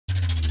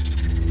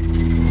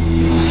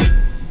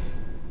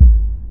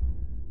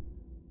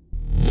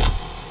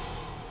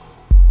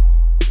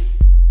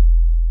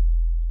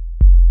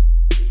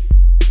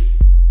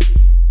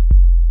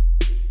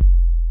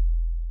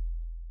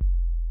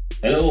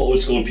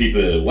Oldschool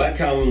people,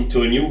 welcome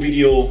to a new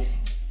video.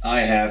 I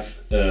have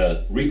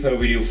a repair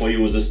video for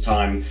you this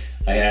time.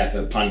 I have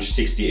a Punch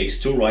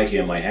 60X2 right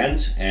here in my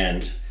hand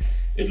and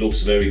it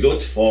looks very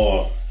good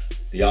for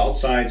the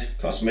outside.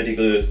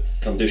 Cosmetical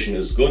condition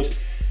is good,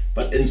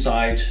 but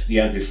inside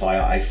the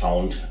amplifier I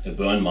found a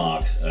burn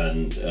mark,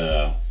 and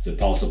the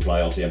power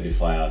supply of the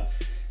amplifier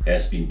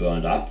has been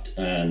burned up,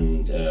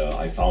 and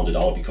I found it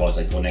out because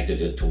I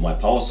connected it to my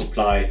power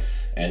supply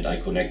and I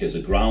connected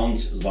the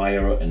ground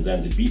wire and then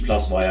the B+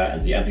 wire,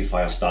 and the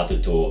amplifier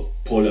started to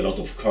pull a lot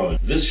of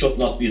current. This should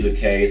not be the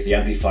case. The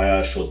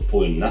amplifier should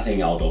pull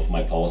nothing out of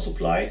my power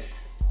supply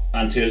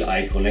until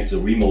I connect the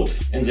remote,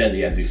 and then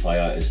the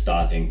amplifier is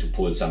starting to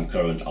pull some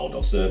current out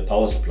of the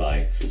power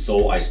supply.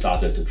 So I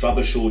started to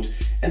troubleshoot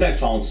and I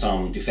found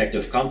some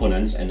defective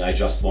components, and I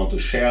just want to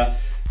share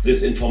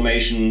this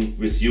information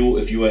with you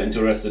if you are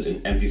interested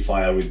in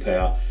amplifier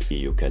repair.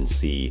 You can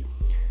see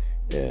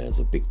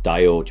the big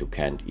diode. You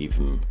can't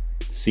even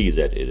see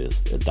that it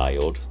is a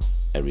diode.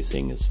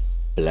 Everything is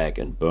black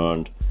and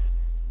burned.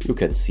 You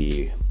can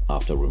see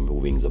after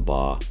removing the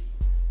bar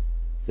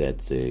that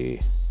the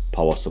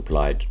power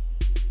supply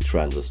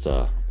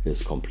transistor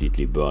is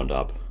completely burned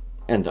up.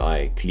 And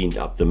I cleaned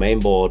up the main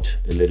board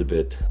a little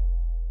bit,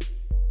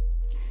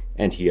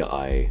 and here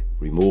I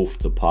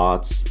removed the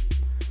parts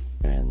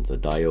and the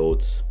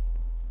diodes.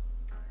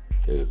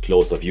 A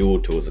closer view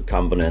to the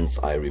components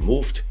I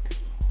removed.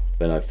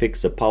 When I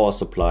fix the power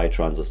supply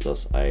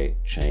transistors, I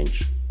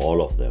change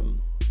all of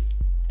them,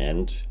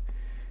 and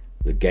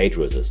the gate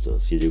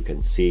resistors. Here you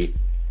can see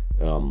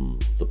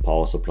the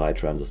power supply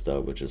transistor,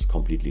 which is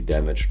completely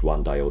damaged,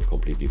 one diode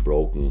completely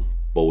broken,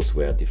 both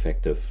were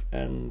defective,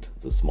 and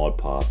the small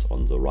parts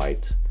on the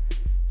right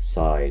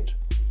side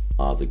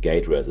are the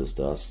gate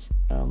resistors.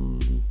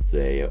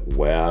 They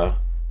were,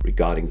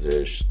 regarding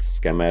the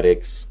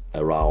schematics,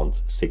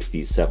 around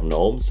 67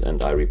 ohms,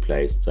 and I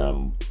replaced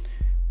them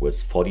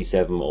with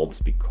 47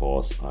 ohms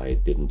because I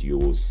didn't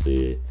use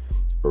the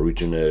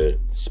original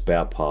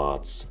spare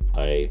parts.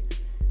 I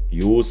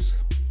use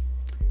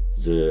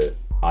the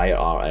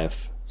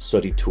IRF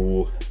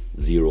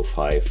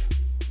 3205,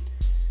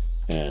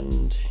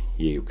 and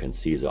here you can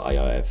see the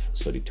IRF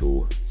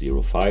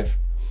 3205,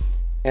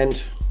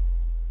 and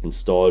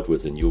installed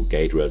with a new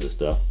gate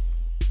resistor.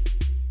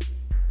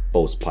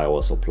 Both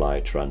power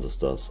supply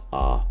transistors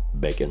are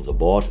back in the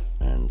board,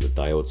 and the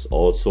diodes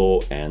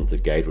also, and the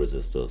gate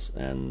resistors.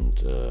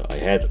 And I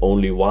had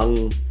only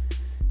one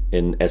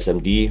in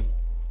SMD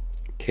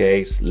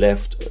case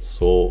left,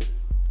 so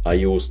I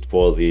used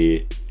for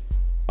the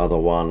other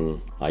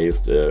one, I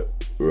used a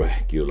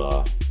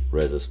regular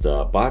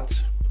resistor,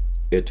 but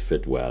it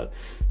fit well.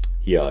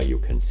 Here you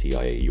can see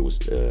I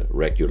used a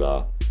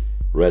regular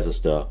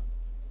resistor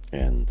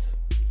and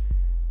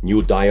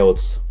new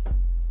diodes.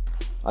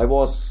 I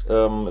was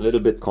a little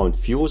bit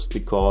confused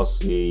because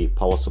the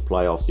power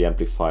supply of the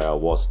amplifier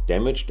was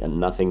damaged and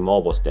nothing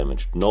more was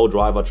damaged. No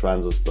driver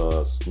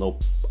transistors, no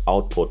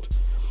output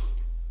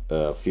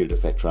field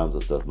effect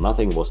transistor,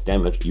 nothing was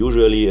damaged.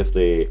 Usually if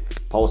the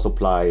power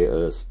supply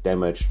is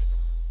damaged,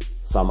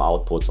 some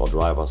outputs or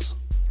drivers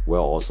were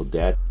also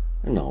dead.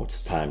 And now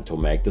it's time to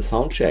make the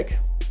sound check.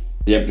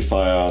 The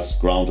amplifier's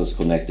ground is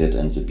connected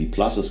and the B+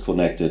 is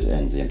connected,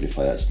 and the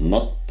amplifier is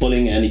not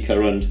pulling any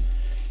current.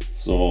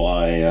 So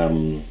I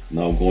am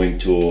now going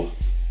to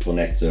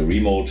connect the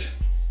remote,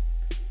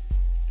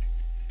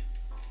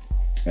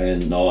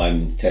 and now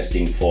I'm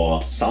testing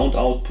for sound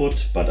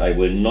output, but I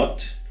will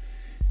not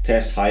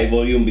test high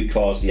volume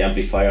because the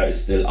amplifier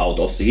is still out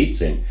of the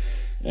heatsink.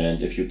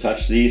 And if you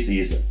touch these,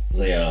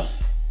 they are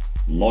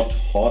not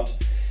hot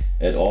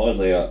at all,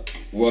 they are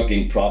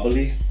working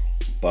properly,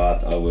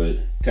 but I will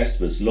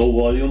test with low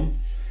volume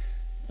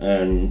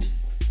and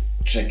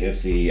check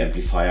if the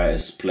amplifier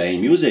is playing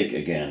music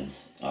again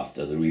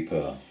after the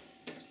repair.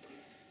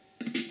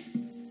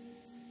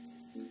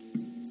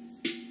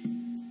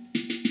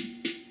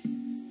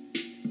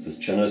 This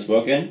channel is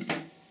working.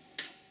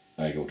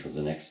 I go to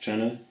the next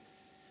channel.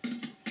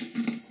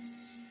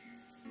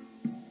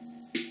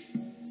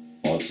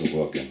 Also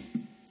working.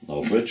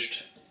 Now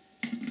bridged.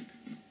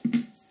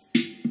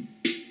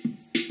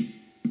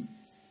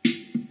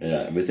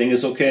 Yeah, everything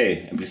is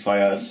okay.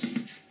 Amplifier is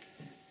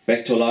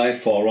back to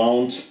life for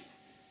around,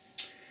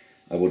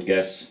 I would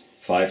guess,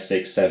 $5,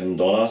 $6,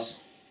 $7.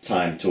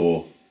 Time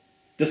to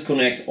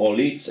disconnect all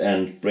leads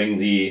and bring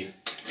the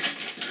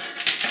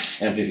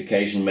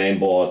amplification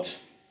mainboard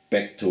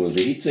back to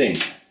the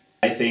heatsink.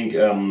 I think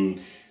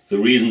the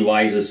reason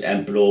why this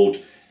amp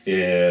load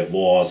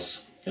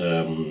was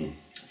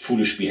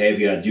foolish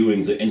behavior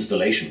during the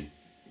installation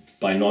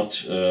by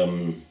not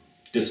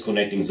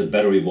disconnecting the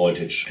battery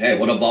voltage. Hey,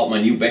 what about my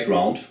new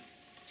background?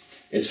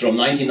 It's from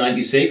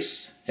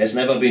 1996, has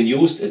never been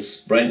used,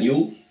 it's brand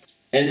new.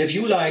 And if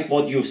you like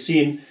what you've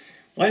seen,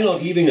 why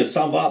not leaving a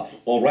thumb up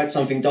or write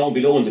something down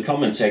below in the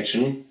comment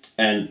section,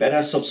 and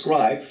better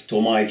subscribe to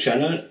my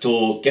channel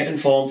to get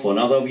informed for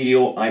another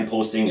video I'm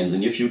posting in the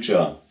near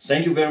future.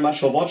 Thank you very much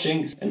for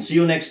watching and see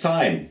you next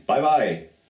time. Bye bye.